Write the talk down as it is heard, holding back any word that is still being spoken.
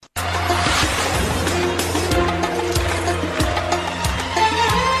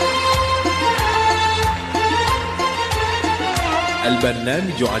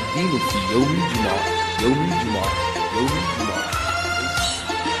برنامج الدين في يوم الجمعة يوم الجمعة يوم الجمعة.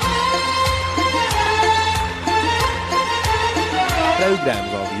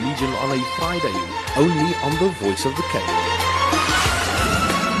 Programs of religion on a Friday, only on the Voice of the Cape.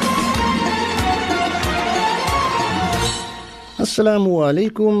 Assalamu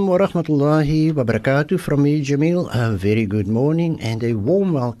alaikum wa rahmatullahi wa barakatuh. From me, Jamil, a very good morning and a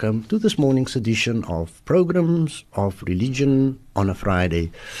warm welcome to this morning's edition of Programs of Religion on a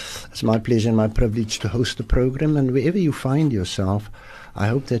Friday. It's my pleasure and my privilege to host the program, and wherever you find yourself, I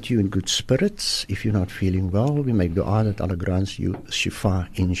hope that you're in good spirits. If you're not feeling well, we make dua that Allah grants you shifa,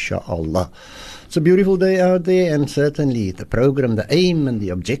 inshallah. It's a beautiful day out there, and certainly the program, the aim and the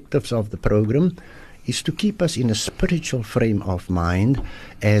objectives of the program is to keep us in a spiritual frame of mind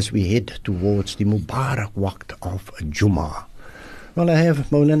as we head towards the Mubarak Waqt of Jummah. Well, I have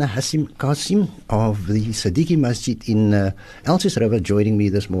Moulana Cassiem of the Siddiqui Masjid in Elsies River joining me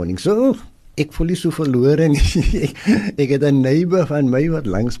this morning. So, ek voel nie so verloor en ek het 'n neighbor van my wat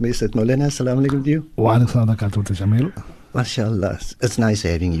langs my sit. Moulana, assalamu alaikum to you. Wa alaikum assalam to Jamil. MashaAllah, it's nice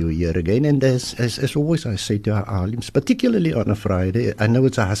having you here again. And as always, I say to our alims, particularly on a Friday, I know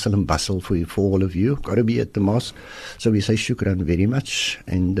it's a hustle and bustle for all of you. Got to be at the mosque. So we say shukran very much.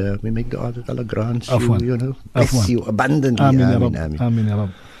 And we make dua that Allah grants you, bless you abundantly. Ameen, Ameen, ya Rab.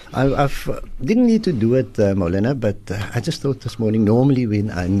 I didn't need to do it, Moulana, but I just thought this morning, normally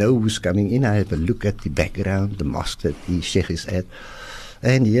when I know who's coming in, I have a look at the background, the mosque that the Sheikh is at.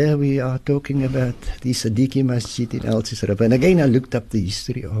 And here we are talking about the Siddiqui Masjid in Elsies River. And again, I looked up the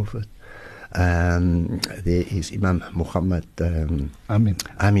history of it. There is Imam Muhammad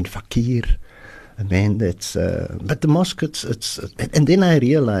Amin Fakir, a man that's... but the mosque, it's... And then I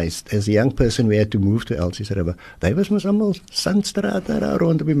realized, as a young person, we had to move to Elsies River. Daar was mos allemaal sandstraat daar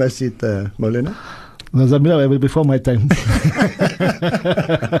rondom die masjid, Moulana. Before my time.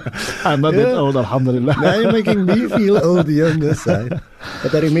 I'm not that old, alhamdulillah. Now you're making me feel old on this side.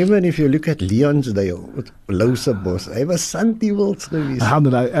 But I remember, if you look at Leonsdale, Lousabos, I was Santiwolds geweest.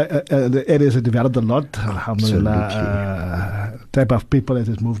 Alhamdulillah, the area has developed a lot. Alhamdulillah, type of people that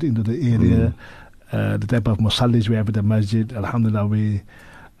has moved into the area, the type of musallis we have at the masjid. Alhamdulillah,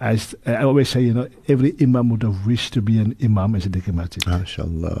 I always say, every imam would have wished to be an imam at the masjid.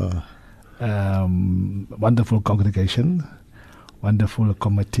 MashaAllah. Wonderful congregation, wonderful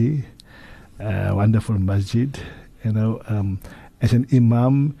committee, wonderful masjid. As an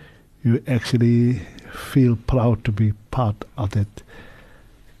imam, you actually feel proud to be part of that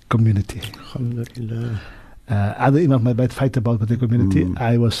community. Alhamdulillah. Other imams might fight about the community.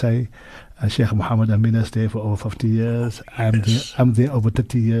 I will say, Sheikh Muhammad Amin is there for over 50 years. I'm there over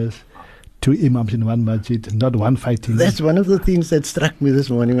 30 years. 2 imams in one masjid, not one fighting. That's one of the things that struck me this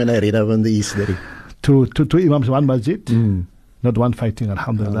morning when I read up on the history. Two imams in one masjid, not one fighting,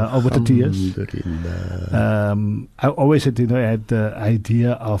 alhamdulillah, over 30 years. I always said, I had the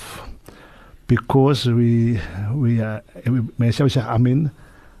idea of, because we may say, Sheikh Amin,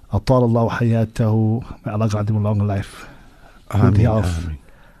 Atal Allah hayatahu, may Allah grant him a long life, good health.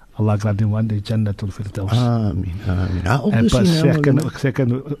 Allah grant him one day Jannatul Firdaus. Ameen, ameen. How old is he now?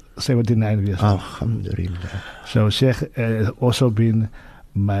 Second 79 years. Alhamdulillah. So Sheikh has also been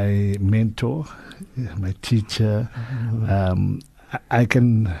my mentor, my teacher. I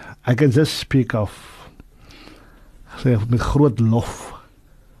can just speak of, met groot lof,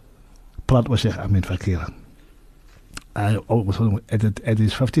 praat oor Sheikh Amin Fakir. I was at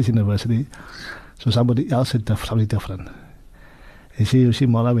his 50th anniversary, so somebody else said something different. You see,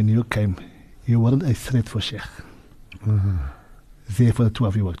 Mola, when you came, you weren't a threat for Sheikh. Therefore, the two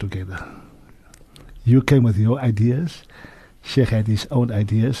of you worked together. You came with your ideas. Sheikh had his own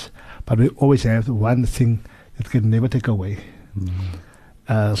ideas. But we always have one thing that can never take away.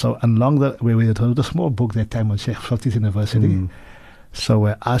 So, along the way, we wrote a small book that time on Sheikh's 50th anniversary. So,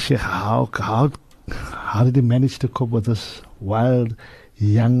 I asked Sheikh, how did he manage to cope with this wild,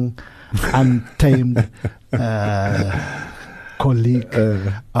 young, untamed colleague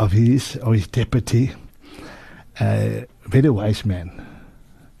of his, or his deputy, very wise man.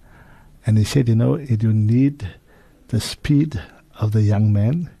 And he said, you need the speed of the young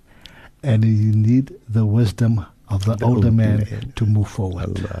man, and you need the wisdom of the older man to move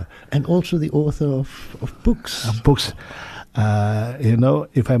forward. Allah. And also the author of books. Books.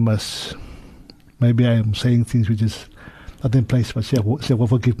 If I must, maybe I am saying things which is not in place, but Sheikh will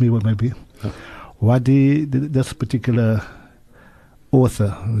forgive me, maybe. What this particular author,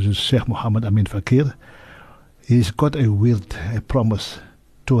 which is Sheikh Muhammad Amin Fakir, he's got a will, a promise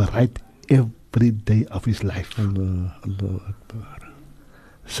to write every day of his life. Allah Akbar.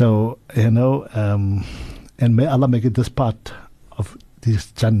 So, and may Allah make it this part of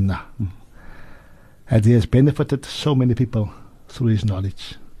this Jannah. And he has benefited so many people through his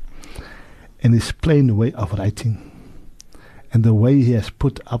knowledge and his plain way of writing and the way he has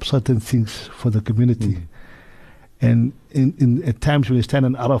put up certain things for the community. And in at times when you stand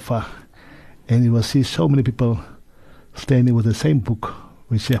in Arafah and you will see so many people standing with the same book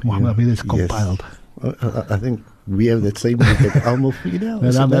which Sheikh Muhammad Amin has compiled. I think we have that same book at Al-Mufida.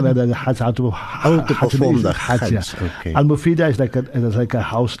 How to perform the Hajj. Okay. Al-Mufida is like a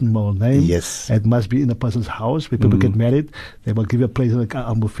house name. Yes. It must be in a person's house. When people get married, they will give you a place like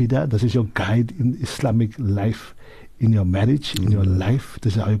Al-Mufida. This is your guide in Islamic life, in your marriage, in your life.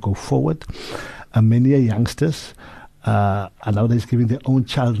 This is how you go forward. Many youngsters are nowadays giving their own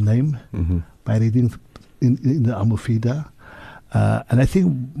child name by reading in the Al-Mufida. And I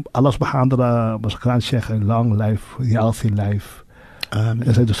think Allah subhanahu wa ta'ala must grant Sheikh a long life, a healthy life.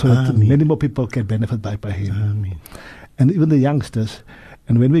 So that many more people can benefit by him. Ameen. And even the youngsters.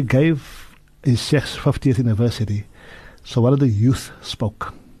 And when we gave his Sheikh's 50th anniversary, so one of the youth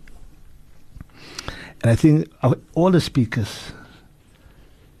spoke. And I think of all the speakers,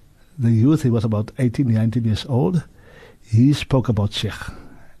 the youth, he was about 18, 19 years old, he spoke about Sheikh.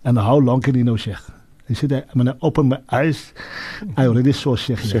 And how long can he know Sheikh? He said, when I opened my eyes, I already saw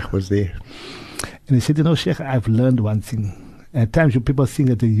Sheikh. Sheikh was there. And he said, Sheikh, I've learned one thing. At times people think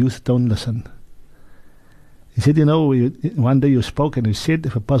that the youth don't listen. He said, one day you spoke and you said,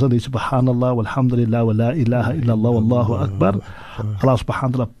 if a person is Subhanallah, Walhamdulillah, wa la ilaha illallah, Wallahu Akbar, Allah subhanahu wa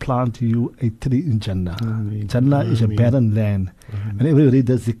ta'ala plant you a tree in Jannah. Jannah is a barren land. Whenever you read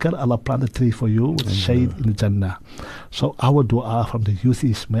the zikr, Allah plant a tree for you with shade in Jannah. So our dua from the youth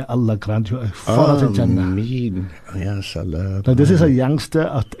is, may Allah grant you a forest in Jannah. Now this is a youngster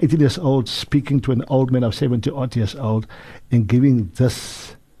of 18 years old speaking to an old man of 70 odd years old and giving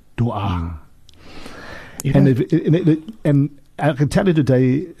this dua. And I can tell you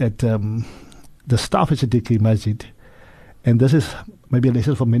today that the staff at Siddiqui Masjid, and this is maybe a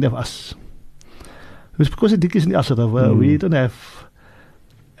lesson for many of us, it's because Siddiqui is in the Ashraf, we don't have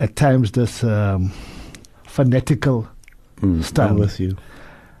at times this fanatical style. I'm with you.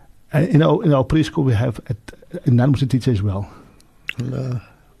 In our preschool we have a non-Muslim teacher as well.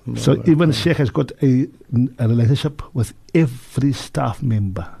 So even Sheikh has got a relationship with every staff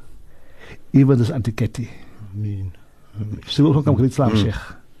member. Even this Auntie Ketty. She will come greet Islam Sheikh.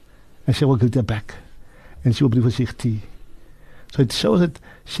 And she will greet her back. And she will bring for Sheikh tea. So it shows that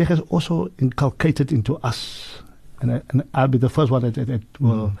Sheikh has also inculcated into us, and I'll be the first one that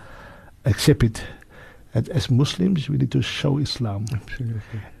will accept it, that as Muslims we need to show Islam. Absolutely.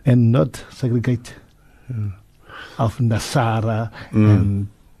 And not segregate of Nasara and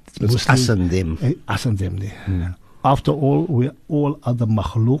Muslims. Us and them. Us and them. After all, we all are the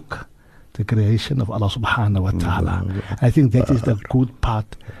makhluk, the creation of Allah subhanahu wa ta'ala. I think that is the good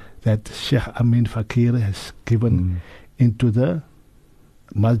part that Sheikh Amin Fakir has given into the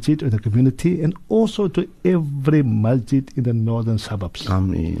masjid or the community, and also to every masjid in the northern suburbs.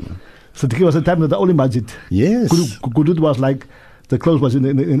 Ameen. So there was a time that the only masjid. Yes. Gudud was like, the clothes was in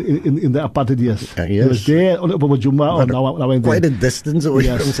the apartheid years. Yes. It was there only over Jummah or now and then. Quite a distance away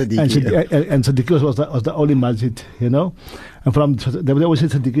from Siddiqui. And Siddiqui was the only masjid, And from they always say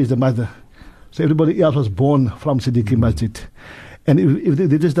Siddiqui is the mother. So everybody else was born from Siddiqui Masjid. And if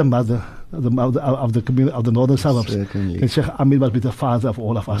this is the mother of the community of the northern suburbs, then Sheikh Amin must be the father of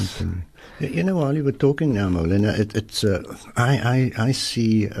all of us. While you were talking now, Moulana, it's I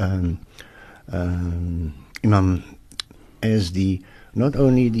see Imam as not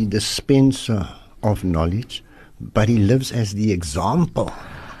only the dispenser of knowledge, but he lives as the example.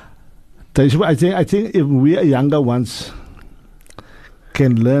 I think if we are younger ones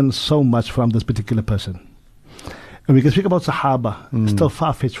can learn so much from this particular person. And we can speak about Sahaba, still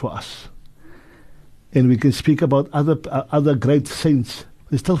far-fetched for us. And we can speak about other great saints,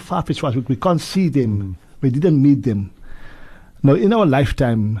 it's still far-fetched for us. We can't see them. We didn't meet them. Now, in our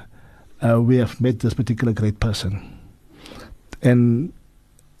lifetime, we have met this particular great person. And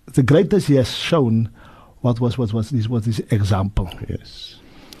the greatness he has shown what was his example. Yes.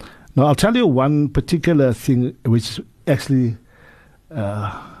 Now, I'll tell you one particular thing which actually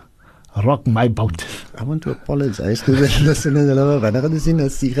rocked my boat. I want to apologize to the listeners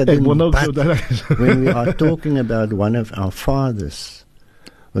when we are talking about one of our fathers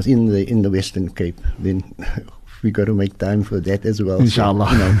was in the Western Cape, then we got to make time for that as well. Inshallah.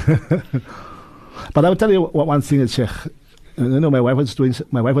 So, But I will tell you one thing, Sheikh. My wife was doing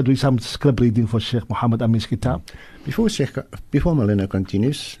some script reading for Sheikh Muhammad Amin's kitab. Before Moulana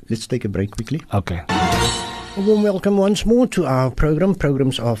continues, let's take a break quickly. Okay. A warm welcome once more to our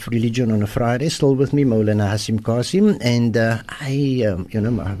programs of religion on a Friday. Still with me, Moulana Hassiem Cassiem, and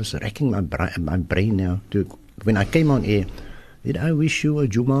I was racking my brain now when I came on air. Did I wish you a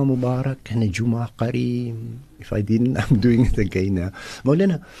Juma Mubarak and a Juma Kareem? If I didn't, I'm doing it again now.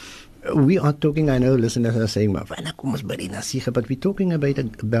 Moulana, we are talking, I know listeners are saying, but we're talking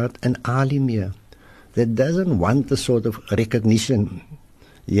about an alim here that doesn't want the sort of recognition.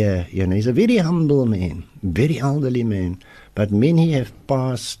 Yeah, he's a very humble man, very elderly man, but many have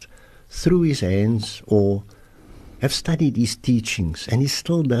passed through his hands or have studied his teachings, and he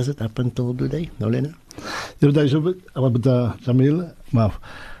still does it up until today. Moulana? Jamil,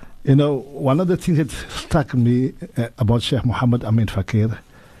 one of the things that struck me about Sheikh Muhammad Amin Fakir,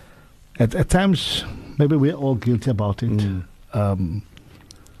 at times, maybe we're all guilty about it,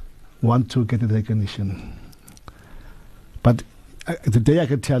 want to get the recognition. But today I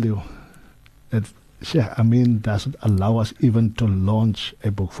can tell you that Sheikh Amin doesn't allow us even to launch a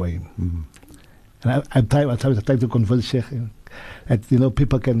book for him. And I try to convince Sheikh that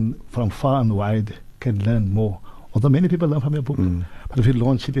people can, from far and wide, can learn more. Although many people learn from your book, but if you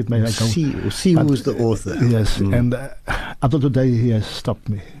launch it, it may not go. See who's the author. Yes, and after today he has stopped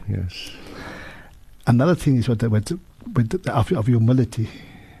me. Yes. Another thing is of humility,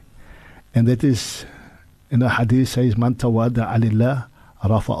 and that is, hadith says, "Man tawada alillah,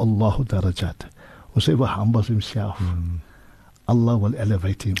 rafa Allahu darajat." Whoever humbles himself, Allah will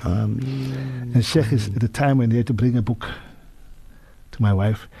elevate him. And Sheikh is at the time when he had to bring a book to my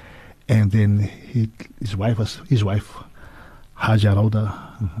wife, and then his wife, Haja Rauda,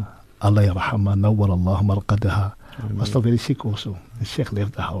 Allah yarhamha, nawwar Allah marqadaha, was still very sick also. The Sheikh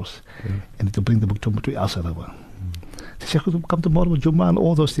left the house and to bring the book to El Salvador. The Sheikh would come tomorrow with Jummah and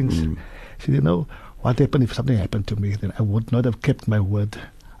all those things. He said, what happened if something happened to me? Then I would not have kept my word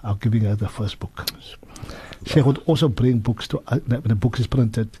of giving her the first book. Sheikh would also bring books to when the book is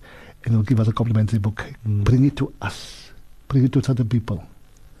printed, and he'll give us a complimentary book. Bring it to us. Bring it to other people.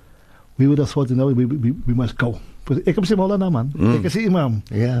 We would have thought, we must go. Ik heb Moulana man. Ik heb imam.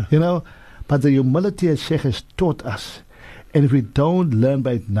 Yeah. But the humility that Sheikh has taught us, and if we don't learn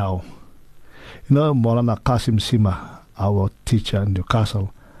by it now, Moulana Cassiem Sima, our teacher in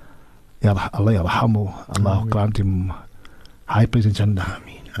Newcastle, Allah yarhamu, Allah grant him high place in Jannah.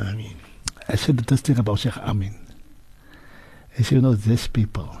 Ameen. I said this thing about Sheikh Amin. He said, these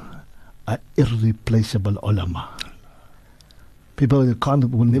people are irreplaceable ulama. People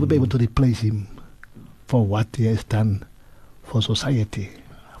will never be able to replace him for what he has done for society,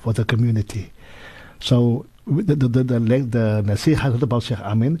 for the community. So the Nasheegah is not about Sheikh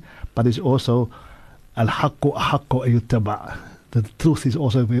Amin, but it's also al-haqqu ahaqqu ayyuttaba. The truth is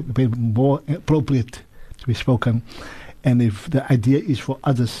also more appropriate to be spoken. And if the idea is for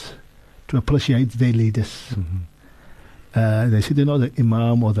others to appreciate their leaders, they say, the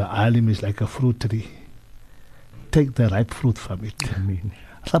imam or the alim is like a fruit tree. Take the ripe fruit from it.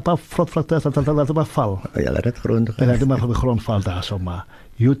 Laat maar val. Laat het grond gaan. Laat maar van de grond val daar zomaar.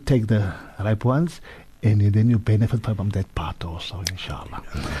 You take the ripe ones and then you benefit from that part also, inshallah.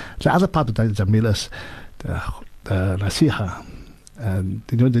 The other part of that Jamil is the Nasheegah.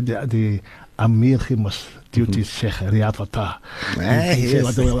 The Amir Gimmas duties Sheikh Riyad Fatah. He said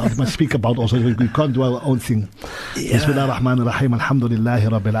what we must speak about also. We can't do our own thing. Bismillah ar-Rahman ar-Rahim. Alhamdulillahi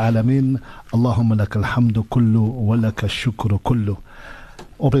Rabbil Alameen. Allahumma laka alhamdu kullu wa laka shukru kullu.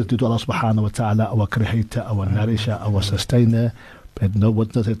 All praise to Allah subhanahu wa ta'ala, our creator, our nourisher, our sustainer. But no,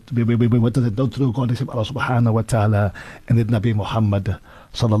 what does it no true God except Allah subhanahu wa ta'ala, and the Nabi Muhammad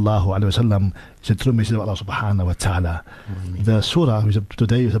sallallahu alayhi wa sallam is a true message of Allah subhanahu wa ta'ala. The surah which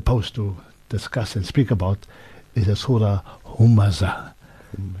today is supposed to discuss and speak about is the surah Humaza,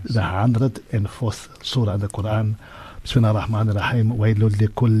 the 104th surah in the Quran. Bismillah ar-Rahman ar-Rahim. Wailul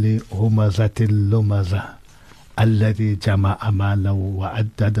likulli humazatil lumaza alladhi jama'a malahu wa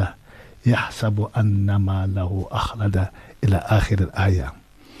addada yahsabu anna malahu akhlada ila akhir al-ayah.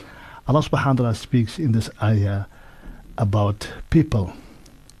 Allah subhanahu wa ta'ala speaks in this ayah about people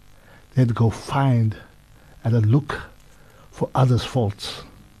that go find and look for others' faults.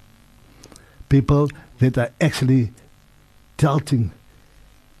 People that are actually tilting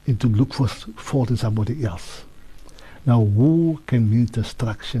into look for fault in somebody else. Now, who can mean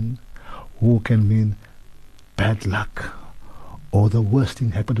destruction? Who can mean bad luck? Or the worst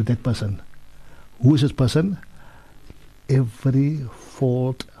thing happened to that person? Who is this person? Every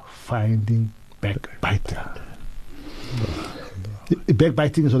fault-finding backbiter.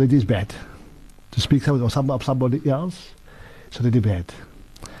 Backbiting is already bad. To speak of somebody else is already bad.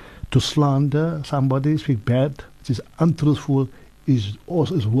 To slander somebody, speak bad, which is untruthful, is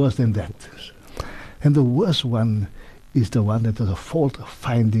worse than that. And the worst one is the one that is a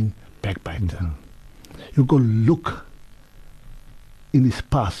fault-finding backbiter. You go look in his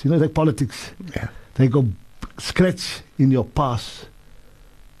past. You know, like politics. Yeah. They go scratch in your past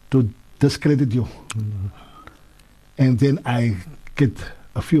to discredit you. And then I get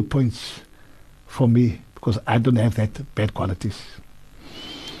a few points for me because I don't have that bad qualities.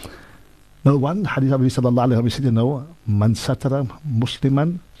 Now, one hadith of sallallahu alayhi wa sallam, you know, man satara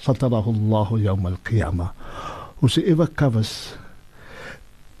musliman satarahu Allahu yawm al-qiyamah. Whosoever covers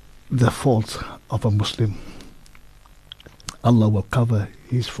the faults of a Muslim, Allah will cover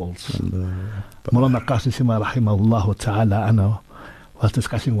his faults. Moulana Cassiem rahimahullah ta'ala was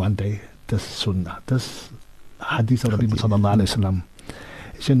discussing one day this sunnah, this hadith of Nabi sallallahu alayhi wa sallam.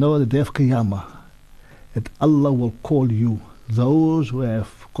 He said, know the day of Qiyamah, that Allah will call you those who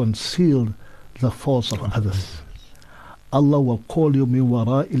have concealed the faults of others. Allah will call you min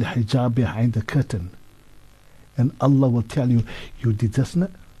wara'il hijab, behind the curtain. And Allah will tell you, you did this, you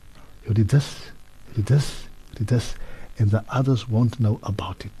did this, you did this, you did this, and the others won't know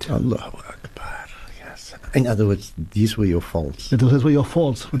about it. Allahu Akbar. Yes. In other words, these were your faults. Those were your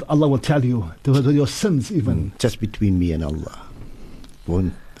faults, but Allah will tell you. Those were your sins even. Just between me and Allah.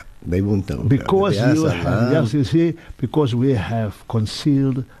 They won't know. Because you have, yes, you see, because we have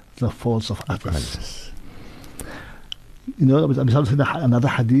concealed the faults of others. You know, another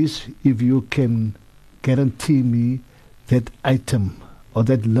hadith, if you can guarantee me that item or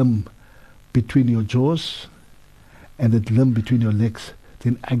that limb between your jaws and that limb between your legs,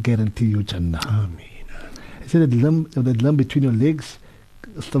 then I guarantee you Jannah. Ameen. I said that limb between your legs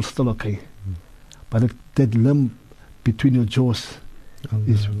is still okay. But that limb between your jaws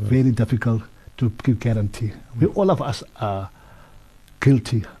is very difficult to guarantee. We, all of us are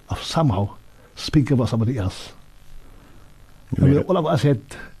guilty of somehow speaking about somebody else. And all of us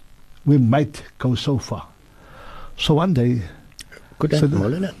we might go so far. So one day, good so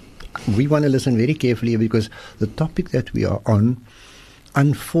Moulana, we want to listen very carefully because the topic that we are on,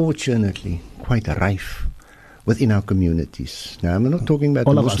 unfortunately, quite rife within our communities. Now, I'm not talking about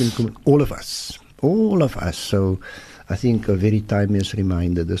all the of Muslim us. All of us. So I think a very timeless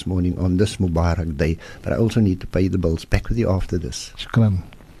reminder this morning on this Mubarak day. But I also need to pay the bills. Back with you after this. Shukran.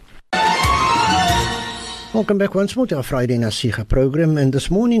 Welcome back once more to our Friday Nasheegah program. And this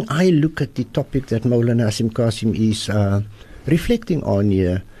morning I look at the topic that Moulana Cassiem is reflecting on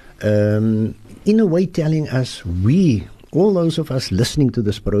here. In a way telling us all those of us listening to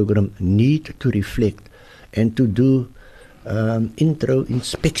this program, need to reflect and to do intro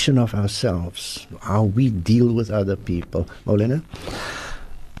inspection of ourselves, how we deal with other people. Moulana?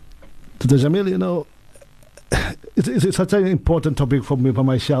 To the Jamil, you know, it's such an important topic for me, for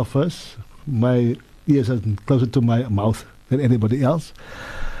myself first. My ears are closer to my mouth than anybody else.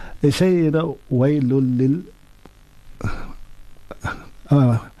 They say, you know, wailul lil.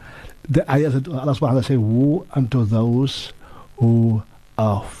 The ayat that Allah subhanahu wa ta'ala say, woe unto those who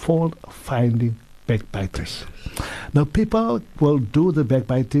are fault-finding backbiters. Now, people will do the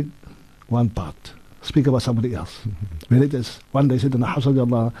backbiting one part, speak about somebody else. When it is, one day said in the house of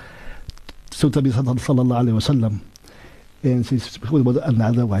Allah, Sultan sallallahu alayhi wa sallam, and she spoke about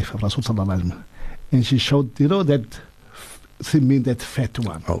another wife of Rasul sallallahu alayhi wa sallam, and she showed, you know, that she mean that fat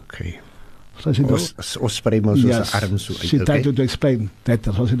one. Okay. So she yes, she tried to explain that.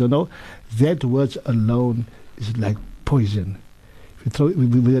 So she don't know. That words alone is like poison. If you throw it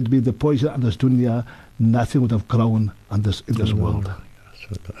would be the poison on this dunya, nothing would have grown in this world.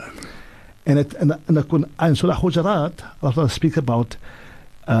 And the Quran, Surah Hujarat, Allah speaks about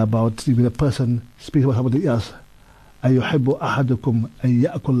the person speaks about somebody else. أَيُحِبُّ أَحَدُكُمْ أَن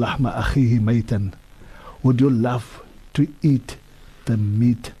يَأْكُلْ لَحْمَ أَخِيهِ مَيْتًا. Would you love to eat the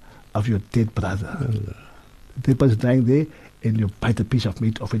meat of your dead brother? The dead person is lying there, and you bite a piece of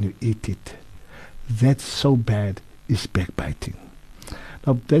meat off and you eat it. That's so bad, is backbiting.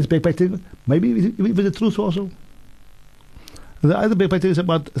 Now, that's backbiting. Maybe it's the truth also. The other backbiting is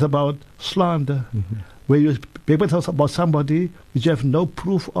about slander, where you backbite about somebody which you have no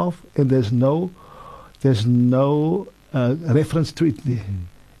proof of, and there's no reference to it,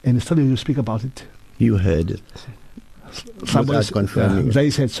 and still you speak about it. You heard it. Somebody confirming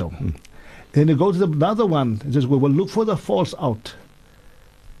they said so. Then you go to another one and says, we will look for the faults out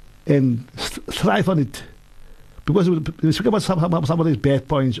and strive on it. Because when you speak about somebody's bad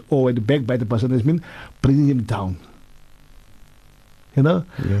points or the backbite the person, it means bringing him down. You know?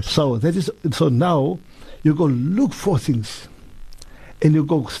 Yes. So now you go look for things. And you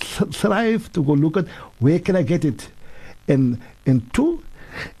go strive to go look at where can I get it. And two,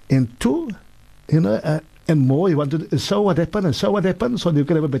 you know, and more, you want to, so what happened, so you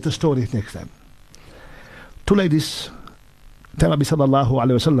can have a better story next time. Two ladies, Nabi sallallahu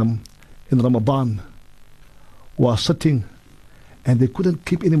alayhi wasallam, in Ramadan, were sitting and they couldn't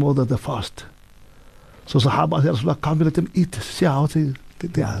keep any more of the fast. So Sahaba said, Rasulullah, can't we let them eat? See how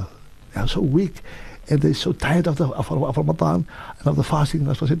they are so weak and they're so tired of Ramadan and of the fasting.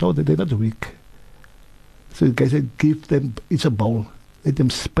 Rasulullah said, no, they're not weak. So the guy said, give them each a bowl, let them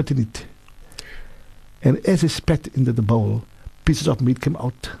spit in it. And as they spat into the bowl, pieces of meat came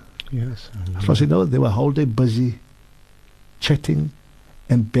out. Yes. So you know, they were whole day busy chatting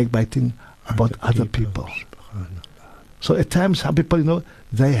and backbiting about other people. So at times, some people, you know,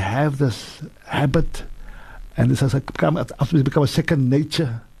 they have this habit, and this has become a second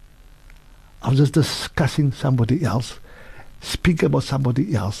nature of just discussing somebody else, speaking about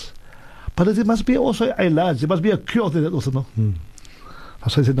somebody else. But there must be also a ilaj, there must be a cure to that also, no?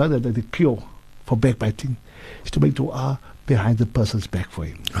 So I said, no, the cure for backbiting is to make dua behind the person's back for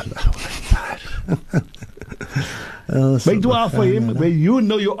him. Make dua for him where you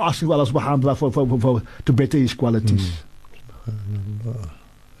know you're asking Allah subhanahu wa ta'ala for to better his qualities.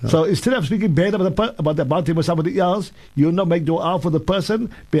 So instead of speaking bad about him or somebody else, you know, make dua for the person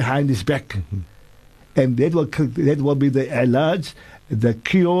behind his back. And that will be the ilaj, the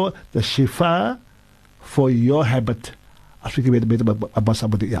cure, the shifa for your habit of speaking bad about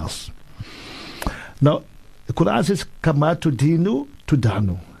somebody else. Now, the Quran says, Kama tudinu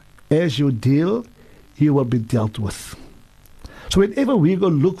tudanu. As you deal, you will be dealt with. So whenever we go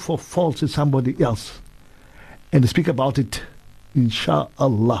look for faults in somebody else and speak about it,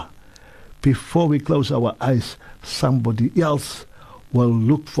 inshallah, before we close our eyes, somebody else will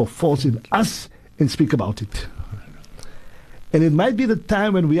look for faults in us and speak about it. And it might be the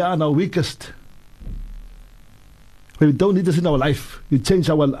time when we are on our weakest, when we don't need this in our life. We change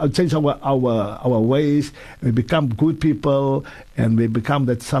our ways, and we become good people, and we become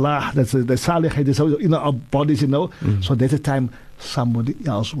that salah, that's the salih in our bodies, you know. So that's the time somebody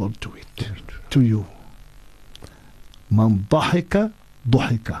else will do it to you. Man dahika,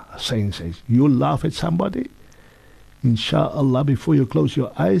 duhika, saying says, you laugh at somebody, inshallah, before you close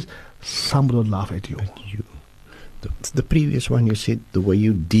your eyes, somebody will laugh at you. The previous one you said, the way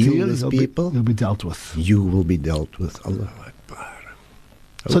you deal with people, you'll be dealt with. You will be dealt with. Allahu Akbar.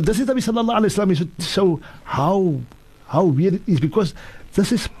 So this is Nabi sallallahu alayhi wa sallam to show how weird it is, because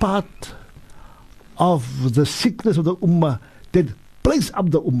this is part of the sickness of the ummah that breaks up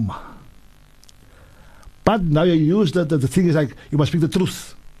the ummah. But now you use the thing is like, you must speak the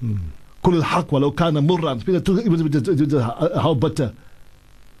truth. Kul al-haq walau kana murran. Speak the truth, even how bitter.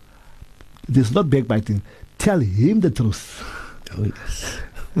 This is not backbiting. Tell him the truth. Oh, yes.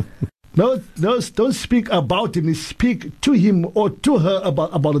 No, don't speak about him. Speak to him or to her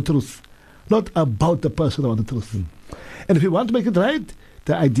about the truth, not about the person about the truth. And if you want to make it right,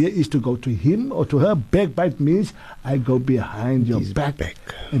 the idea is to go to him or to her. Backbite means I go behind your back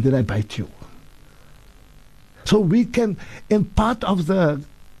and then I bite you. So we can, and part of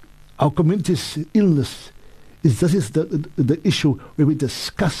our community's illness is this is the issue where we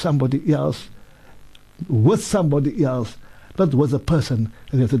discuss somebody else with somebody else, not with the person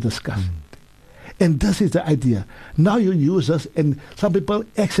that we have to discuss. And this is the idea. Now you use us, and some people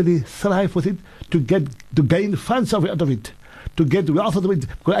actually thrive with it to gain funds out of it, to get wealth out of it,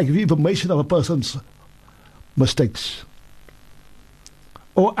 because I give you information of a person's mistakes.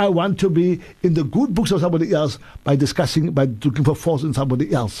 Or I want to be in the good books of somebody else by looking for faults in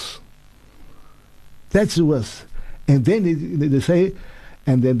somebody else. That's the worst. And then they say,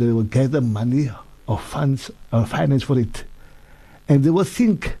 and then they will gather money or funds or finance for it. And they will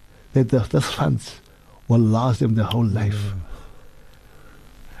think that those funds will last them their whole life.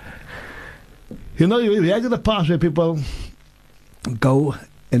 You know, we had in the past where people go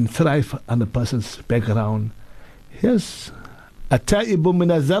and thrive on a person's background. Yes. Ataibu min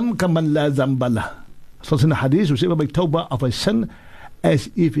azam kaman la zambala. So in the hadith, we say, we make tawbah of a sin as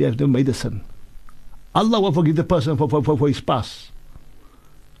if he has never made a sin. Allah will forgive the person for his past.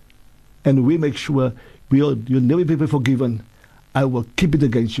 And we make sure you'll never be forgiven. I will keep it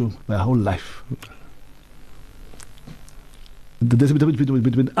against you my whole life. The difference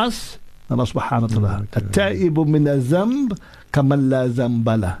between us and Allah subhanahu wa ta'ala. At-ta'ibu min azamb kaman la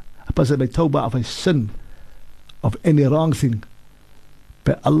zambala. A person make tawbah of a sin, of any wrong thing,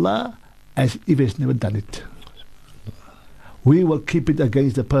 by Allah as if he has never done it. We will keep it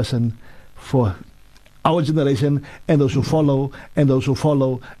against the person for our generation, and those who follow, and those who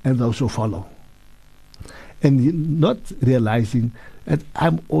follow, and those who follow. And not realizing that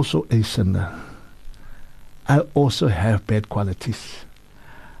I'm also a sinner. I also have bad qualities.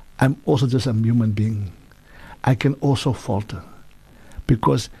 I'm also just a human being. I can also falter.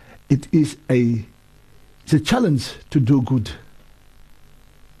 Because it is a It's a challenge to do good.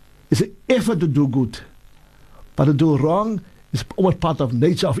 It's an effort to do good. But to do wrong is always part of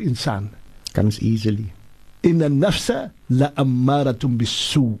nature of insan. Comes easily. Inna nafsa la ammaratum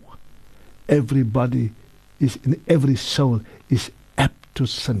bisu. Everybody is, in every soul is apt to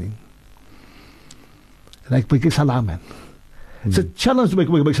sinning. Like making salah, man. It's a challenge to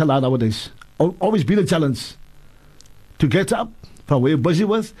make salah nowadays. Always been a challenge. To get up from where you're busy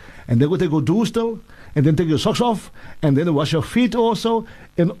with, and then go do still, and then take your socks off, and then wash your feet also,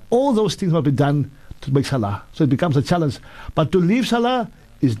 and all those things must be done to make salah. So it becomes a challenge. But to leave salah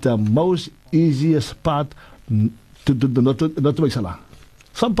is the most easiest part not to make salah.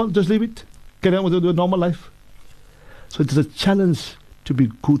 Some people just leave it, carry on with their normal life. So it is a challenge to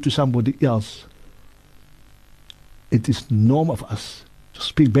be good to somebody else. It is norm of us to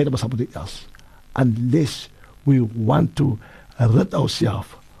speak bad about somebody else, unless we want to rid ourselves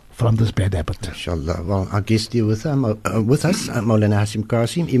from this bad habit. Inshallah. Well, our guest here with us, Moulana Hassiem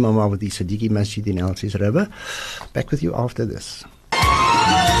Cassiem, Imam of the Siddiqui Masjid in Elsies River. Back with you after this.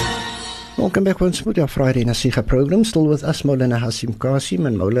 Welcome back once more to our Friday Nasheegah program. Still with us, Moulana Hassiem Cassiem,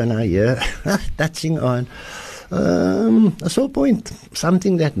 and Moulana here touching on a sore point,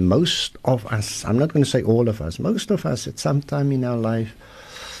 something that most of us, I'm not going to say all of us, most of us at some time in our life,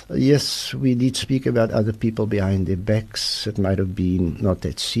 yes, we did speak about other people behind their backs. It might have been not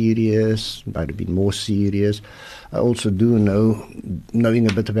that serious, it might have been more serious. I also do know,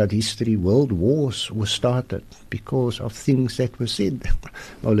 knowing a bit about history, world wars were started because of things that were said.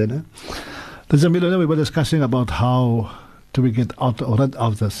 Moulana? Jamila, we were discussing about how do we get out or rid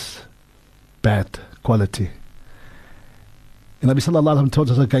of this bad quality. And Nabi Sallallahu Alaihi Wasallam told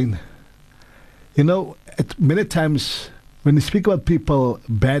us again, many times when we speak about people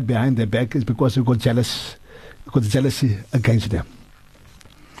bad behind their back, it's because we got jealous, because jealousy against them.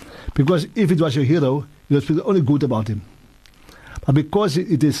 Because if it was your hero, you would speak only good about him. But because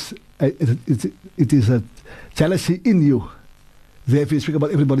it is a jealousy in you, therefore you speak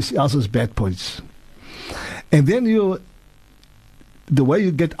about everybody else's bad points. And then the way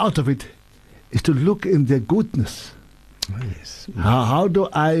you get out of it is to look in their goodness. Oh, yes. How do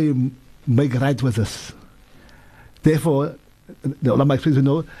I make right with this? Therefore, the ulama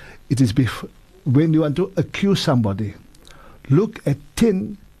explains, it is when you want to accuse somebody, look at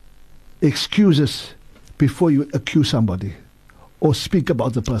 10 excuses before you accuse somebody or speak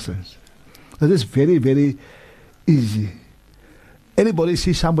about the person. That is very, very easy. Anybody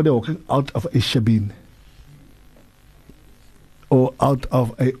see somebody walking out of a shabin or out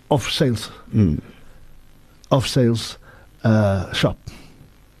of a off-sales shop,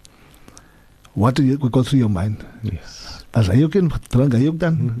 what do you go through your mind? Yes. As ayuk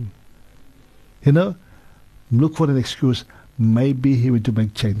dan, look for an excuse. Maybe he went to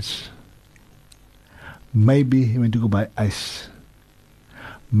make change. Maybe he went to go buy ice.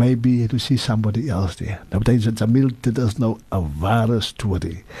 Maybe he had to see somebody else there. Now, Jamil did us know a ware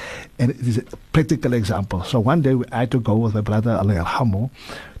story. And it is a practical example. So one day I had to go with my brother Ali Alhamo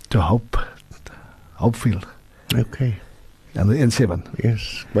to Hopefield. Okay. And the N7.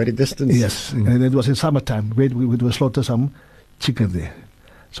 Yes, quite a distance. Yes, and it was in summertime. We would slaughter some chicken there.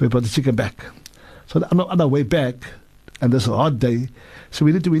 So we brought the chicken back. So on our way back, and this is a hot day, so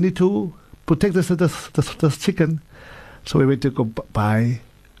we need to protect this chicken. So we went to go buy,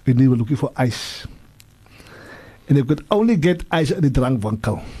 we were looking for ice. And they could only get ice at the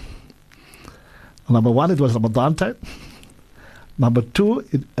drankwankel. Number one, it was Ramadan time. Number two,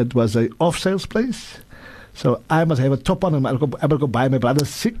 it was an off-sales place. So I must have a top on, and I'm going to go buy, my brother's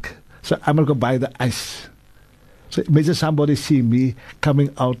sick, so I'm going to go buy the ice. So imagine somebody see me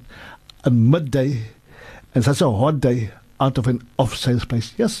coming out at midday, and such a hot day, out of an off-sales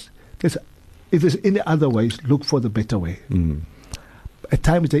place. Yes, if there's any other ways, look for the better way. At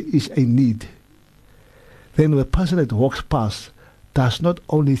times there is a need. Then the person that walks past does not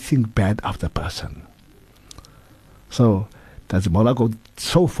only think bad of the person. So does Mola go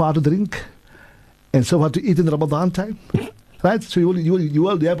so far to drink? And so what to eat in Ramadan time, right? So you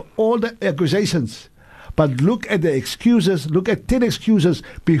will have all the accusations, but look at the excuses. Look at 10 excuses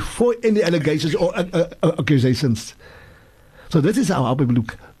before any allegations or accusations. So this is how people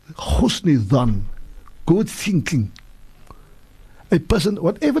look. Husni dhan, good thinking. A person,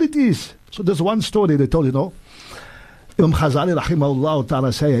 whatever it is. So there's one story they told, Imam Ghazali rahimahullah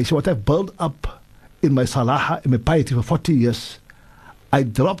ta'ala say, he said, what I've built up in my salaha, in my piety for 40 years, I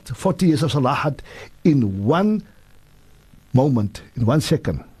dropped 40 years of salahat in one moment, in 1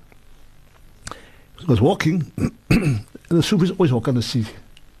 second. I was walking, and the Sufis always walk on the sea,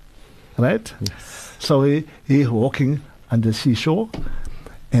 right? Yes. So he walking on the seashore,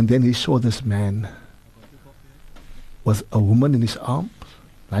 and then he saw this man with a woman in his arm,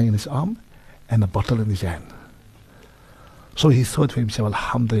 lying in his arm, and a bottle in his hand. So he thought for himself,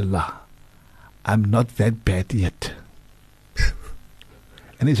 Alhamdulillah, I'm not that bad yet.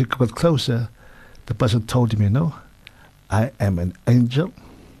 And as he got closer, the person told him, you know, I am an angel,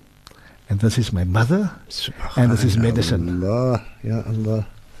 and this is my mother, and this is medicine. Allah, Ya Allah.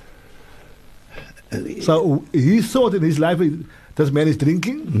 So he thought in his life, this man is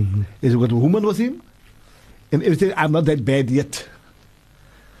drinking, he's got a woman with him, and everything, I'm not that bad yet.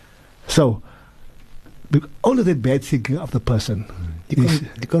 So, only that bad thinking of the person.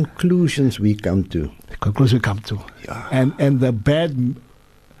 The conclusions we come to. The conclusion we come to. Yeah. And the bad,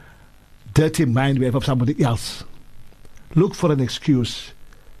 dirty mind we have of somebody else. Look for an excuse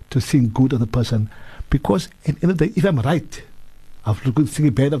to think good of the person. Because at the end of the day, if I'm right, I've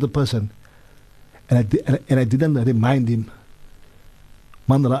thinking bad of the person, and I didn't remind him.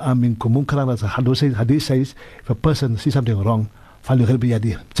 Man ra'a minkum munkaran, as hadith says, if a person sees something wrong, falyughayyirhu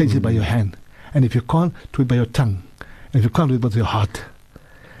biyadihi, change it by your hand. And if you can't, do it by your tongue. And if you can't, do it with your heart.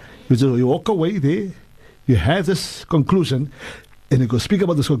 You walk away there, you have this conclusion, and you go speak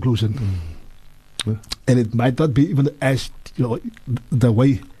about this conclusion. And it might not be even as the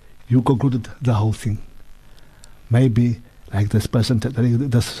way you concluded the whole thing. Maybe like this person,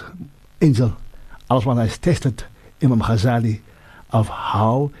 this angel, Allah has tested Imam Ghazali of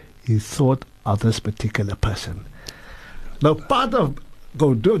how he thought of this particular person. Now, part of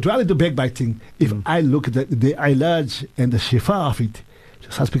dwell into backbiting, if I look at the ilaj and the shifa of it,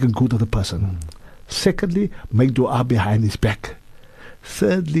 start speaking good of the person. Secondly, make dua behind his back.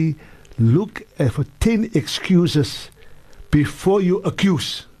 Thirdly, look for 10 excuses before you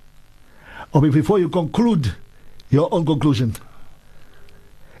accuse, or before you conclude your own conclusion.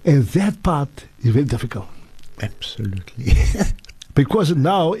 And that part is very difficult. Absolutely. Because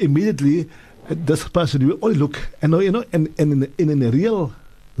now, immediately, this person will only look, and in a real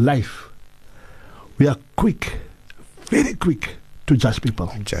life, we are quick, very quick to judge people.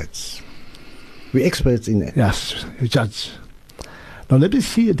 Judge. We're experts in that. Yes, you judge. Now let me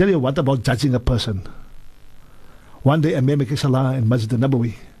tell you what about judging a person. One day a man making salah in Masjid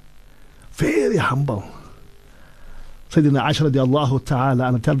al-Nabawi, very humble. Sayyidina Aisha radiallahu ta'ala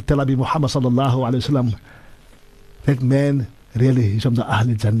and tell Abi Muhammad sallallahu alayhi wa sallam, that man really is from the Ahl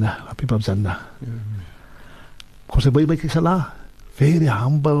Jannah, people of Jannah. Because the way making salah, very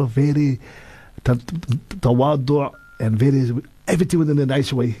humble, very tawadu, and very everything within a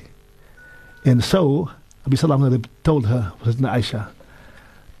nice way. And so, Abi Salam told her, Aisha,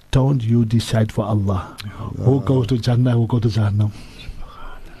 don't you decide for Allah. Who goes to Jannah, who goes to Jahannam.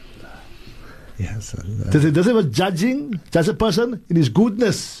 Yes, Allah. Does it was judge a person in his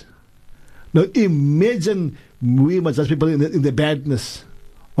goodness. Now imagine we must judge people in the badness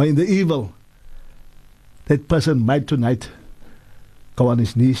or in the evil. That person might tonight go on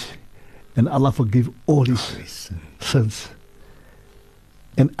his knees and Allah forgive all his sins.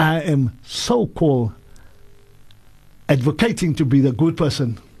 And I am so called advocating to be the good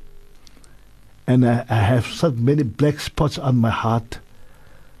person. And I have so many black spots on my heart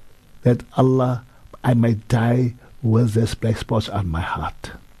that Allah, I might die with these black spots on my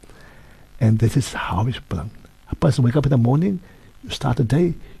heart. And this is how it's done. A person wake up in the morning, you start a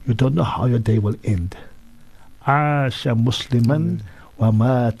day, you don't know how your day will end. Asha Musliman wa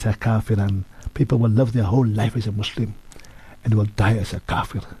mata kafiran. People will live their whole life as a Muslim and will die as a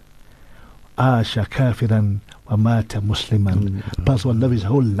kafir. Asha kafiran wa mata musliman. A person will live his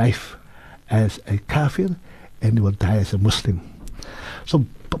whole life as a kafir and he will die as a Muslim. So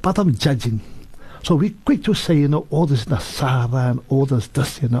part of judging. So we quick to say, all this Nasara and all this,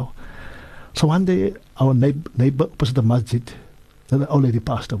 So one day, our neighbor opposite the masjid, the old lady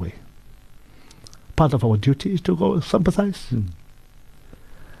passed away. Part of our duty is to go sympathize.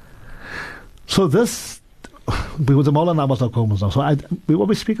 So this, because the Moulana was not coming. So we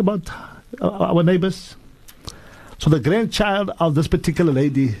always speak about our neighbors. So the grandchild of this particular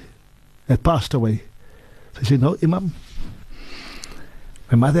lady had passed away. So she said, no, Imam,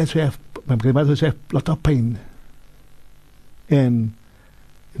 my grandmother used to have a lot of pain. And,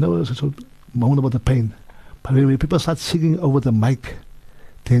 so moan about the pain. But when people start singing over the mic,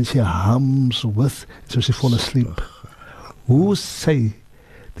 then she hums with, so she falls asleep. Who say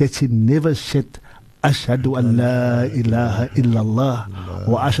that she never said, Ashhadu an la ilaha illallah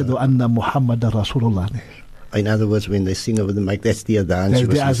wa ashhadu anna Muhammadan Rasulullah. In other words, when they sing over the mic, that's the adhan she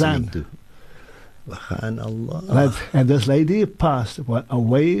was listening to. Right. And this lady passed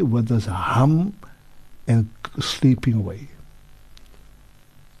away with this hum and sleeping away.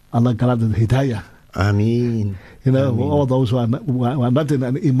 Allah grant the hidayah. Ameen. All those who are not in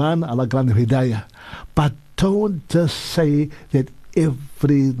an iman, Allah grant the hidayah. But don't just say that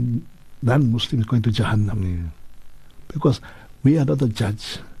every non-Muslim is going to Jahannam. Because we are not the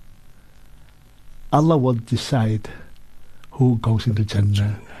judge. Allah will decide who goes into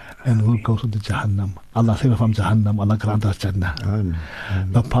Jannah and who goes into Jahannam. Allah save us from Jahannam. Allah grant us Jannah. Amen.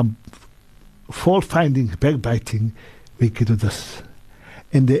 But from fault finding, backbiting, we can do this.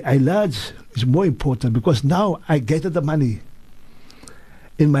 And the ilaj is more important because now I get the money.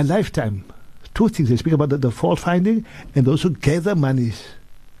 In my lifetime, two things. I speak about the fault finding and those who gather monies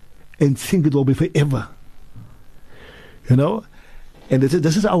and think it will be forever. You know? And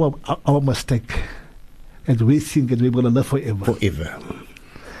this is our mistake. And we think that we're going to live forever. Forever.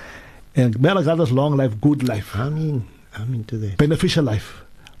 And may Allah grant us long life, good life. Amen. Amen to that. Beneficial life.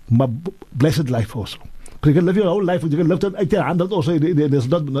 Blessed life also. Because you can live your whole life, you can live to 100 also, there's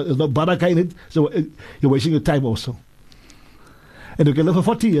no barakah in it, so you're wasting your time also. And you can live for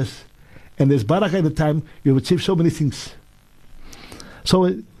 40 years, and there's barakah in the time, you achieve so many things.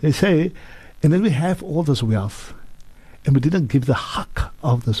 So they say, and then we have all this wealth, and we didn't give the haqq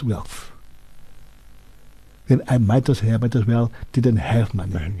of this wealth. Then I might as well didn't have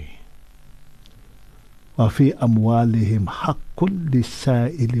money. وَفِي أَمْوَالِهِمْ حَقٌّ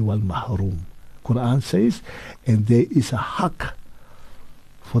لِلسَّائِلِ وَالْمَحْرُومِ. Quran says, and there is a haqq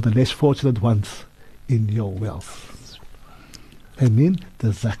for the less fortunate ones in your wealth. I mean, the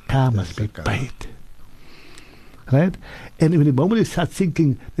zakah must be paid. Right? And when the moment you start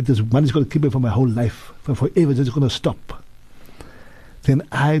thinking that this money is going to keep me for my whole life, for forever, it's going to stop, then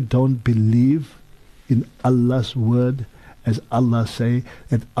I don't believe in Allah's word, as Allah say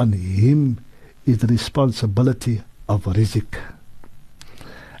that on Him is the responsibility of rizq.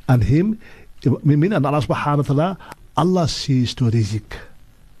 And Him, meaning Allah subhanahu wa ta'ala, Allah sees to rizq,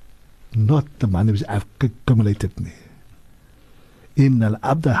 not the money which I've accumulated. Inna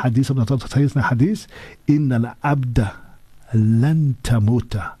al-abda, hadith of the Sayyidina hadith, Inna al-abda lan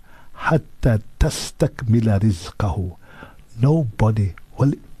tamuta hatta tastakmila rizqahu. Nobody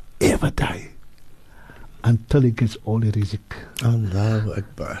will ever die until he gets all the rizq. Allahu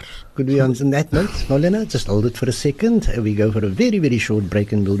Akbar. Could we answer that note, Moulana? Just hold it for a second. We go for a very, very short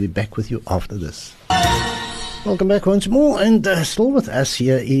break and we'll be back with you after this. Welcome back once more, and still with us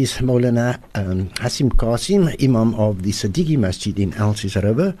here is Moulana Hassiem Cassiem, Imam of the Siddiqui Masjid in Elsies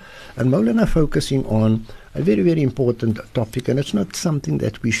River, and Moulana focusing on a very, very important topic, and it's not something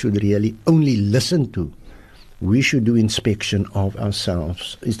that we should really only listen to. We should do inspection of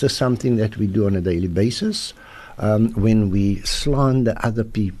ourselves. Is this something that we do on a daily basis when we slander other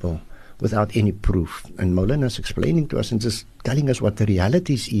people without any proof? And Moulana is explaining to us and just telling us what the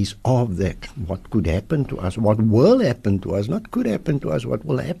realities is of that, what could happen to us, what will happen to us, not could happen to us, what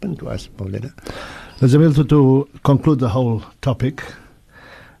will happen to us, Moulana. Jamil, to conclude the whole topic,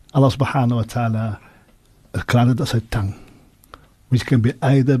 Allah subhanahu wa ta'ala granted us a tongue, which can be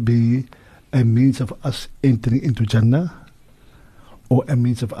either be a means of us entering into Jannah or a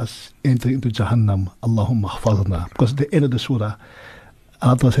means of us entering into Jahannam. Allahumma hafazna. Because at the end of the surah,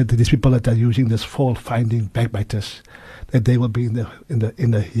 Allah said that these people that are using this fault finding backbiters, that they will be in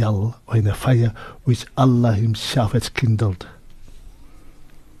the hell or in the fire which Allah Himself has kindled.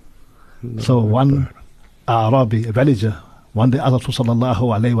 So one Arabi, a villager, one day asked Sallallahu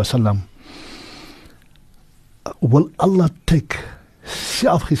Alaihi Wasallam, will Allah take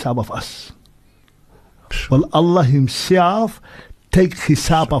self-hisab of us? Will Allah Himself take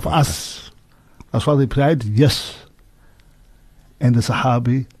hisab of us? That's why they replied, yes. And the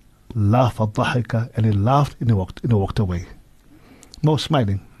Sahabi laughed at Dahika, and he laughed and he walked away. No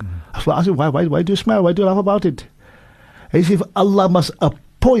smiling. So I asked him, why do you smile? Why do you laugh about it? He said, if Allah must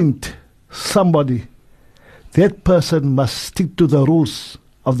appoint somebody, that person must stick to the rules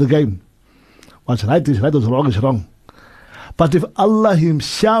of the game. What's right is right, what's wrong is wrong. But if Allah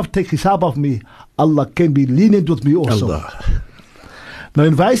Himself takes hisab of me, Allah can be lenient with me also. Allah. Now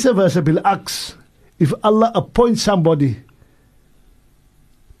in vice versa, Bil'aks, if Allah appoints somebody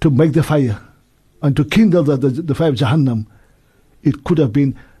to make the fire and to kindle the fire of Jahannam, it could have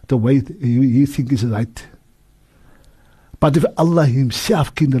been the way you think is right. But if Allah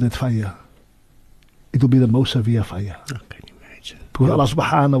Himself kindled that fire, it will be the most severe fire. I can imagine. Because Allah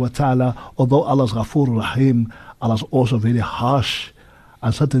subhanahu wa ta'ala, although Allah is Ghafoor Rahim, Allah is also very harsh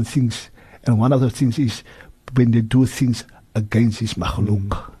on certain things. And one of the things is when they do things against His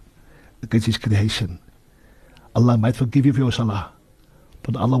makhluk, against His creation. Allah might forgive you for your salah,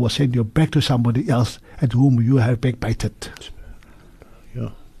 but Allah will send you back to somebody else at whom you have backbited. Yeah.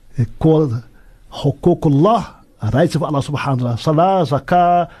 They call huququllah, rights of Allah subhanahu wa ta'ala, salah,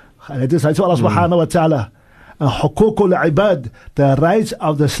 zakah, it is rights of Allah subhanahu wa ta'ala. hukukul ibad, the rights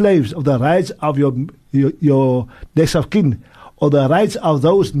of the slaves, of the rights of your next of kin, or the rights of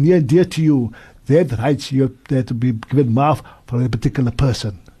those near and dear to you, that rights you have to be given maaf for a particular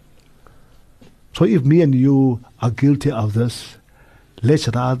person. So if me and you are guilty of this, let's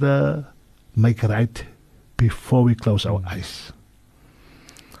rather make right before we close our eyes.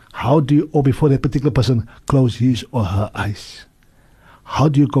 How do you, or before that particular person close his or her eyes, how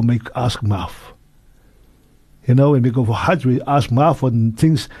do you go ask maaf? You know, when we go for Hajj, we ask maaf for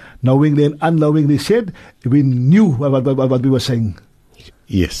things knowingly and unknowingly said. We knew what we were saying.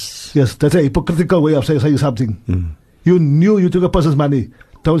 Yes. Yes, that's a hypocritical way of saying something. You knew you took a person's money.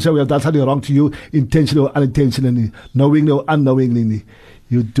 Don't say we have done something wrong to you, intentionally or unintentionally, knowingly or unknowingly.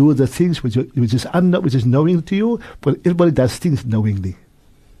 You do the things which is knowing to you, but everybody does things knowingly.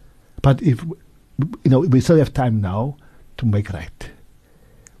 But if we still have time now to make right.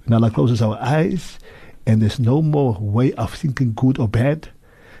 When Allah closes our eyes and there's no more way of thinking good or bad,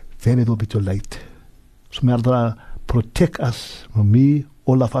 then it will be too late. So may Allah protect us, me,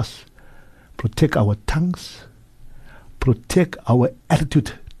 all of us, protect our tongues, protect our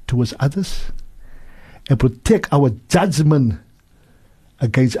attitude towards others, and protect our judgment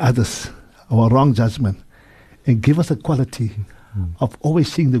against others, our wrong judgment, and give us the quality of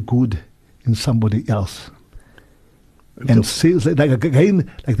always seeing the good in somebody else. And see, like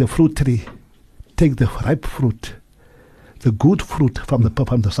the fruit tree, take the ripe fruit, the good fruit from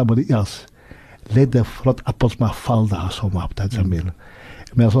the somebody else. Let the fruit apples maar val daar so maar. That's a meal.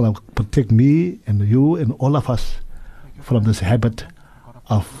 May Allah protect me and you and all of us from this habit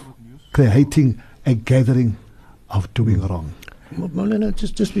of creating a gathering of doing wrong. Moulana,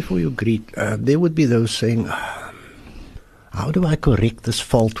 just before you greet, there would be those saying, how do I correct this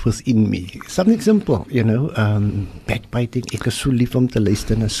fault within me? Something simple, backbiting. Ek is so lief om te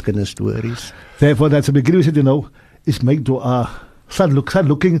luister na kinderstories. Therefore, that's a beginning, is make dua. Start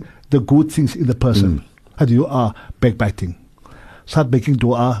looking the good things in the person. How do you are backbiting? Start making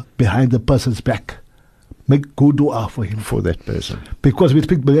dua behind the person's back. Make good dua for him. For that person. Because if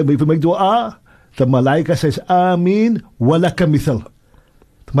we make dua, the malaika says, Ameen, walaka mithal.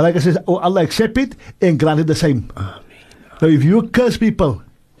 The malaika says, oh Allah, accept it and grant it the same. Ameen. Now if you curse people,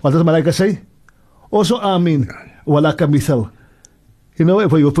 what does the malaika say? Also Ameen, walaka mithal.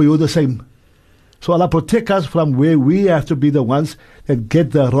 For you the same. So Allah protect us from where we have to be the ones that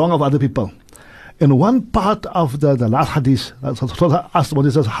get the wrong of other people. In one part of the last hadith, Rasulullah asked one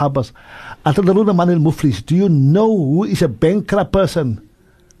of the Sahabas, Atadruna man al-muflis, do you know who is a bankrupt person?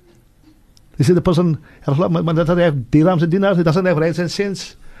 They said the person, Rasulullah doesn't have dirhams and dinars, he doesn't have rands and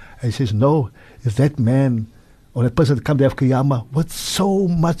cents. And he says, no, it's that man or that person that comes to have Qiyamah with so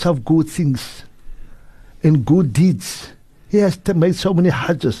much of good things and good deeds. He has made so many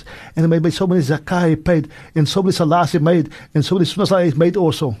hajjas, and he made so many zakah he paid, and so many salahs he made, and so many sunnahs he made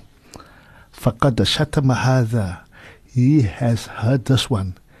also. فَقَدْ شَتَمَ هَذَا. He has heard this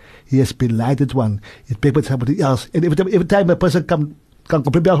one. He has belied one. He paid with somebody else. And every time a person can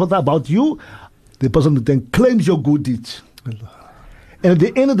complain about you, the person then claims your good deeds. And at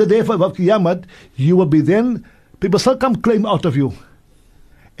the end of the day for Qiyamah, you will be then, people still come claim out of you.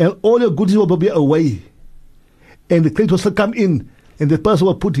 And all your good deeds will be away. And the claims will still come in, and the person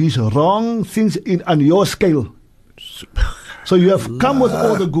will put his wrong things on your scale. So you have come with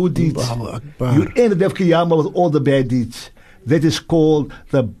all the good deeds. You end the Qiyamah with all the bad deeds. That is called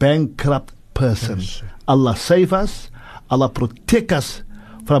the bankrupt person. Yes. Allah save us. Allah protect us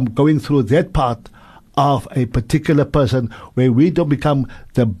from going through that part of a particular person where we don't become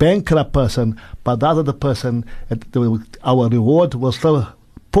the bankrupt person, but rather the person, our reward will still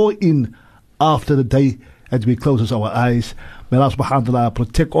pour in after the day as we close our eyes. May Allah subhanahu wa ta'ala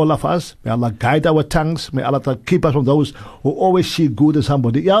protect all of us. May Allah guide our tongues. May Allah keep us from those who always see good in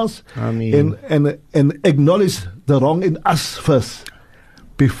somebody else. Ameen. And acknowledge the wrong in us first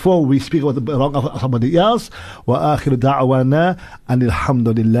before we speak about the wrong of somebody else. Wa akhiru da'wana and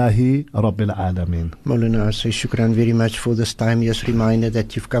alhamdulillahi rabbil alameen. Moulana, I say shukran very much for this time. Just reminder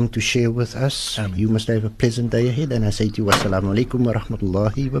that you've come to share with us. Ameen. You must have a pleasant day ahead. And I say to you, wassalamu alaikum wa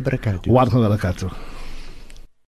rahmatullahi wa barakatuh. Wa rahmatullahi wa barakatuh.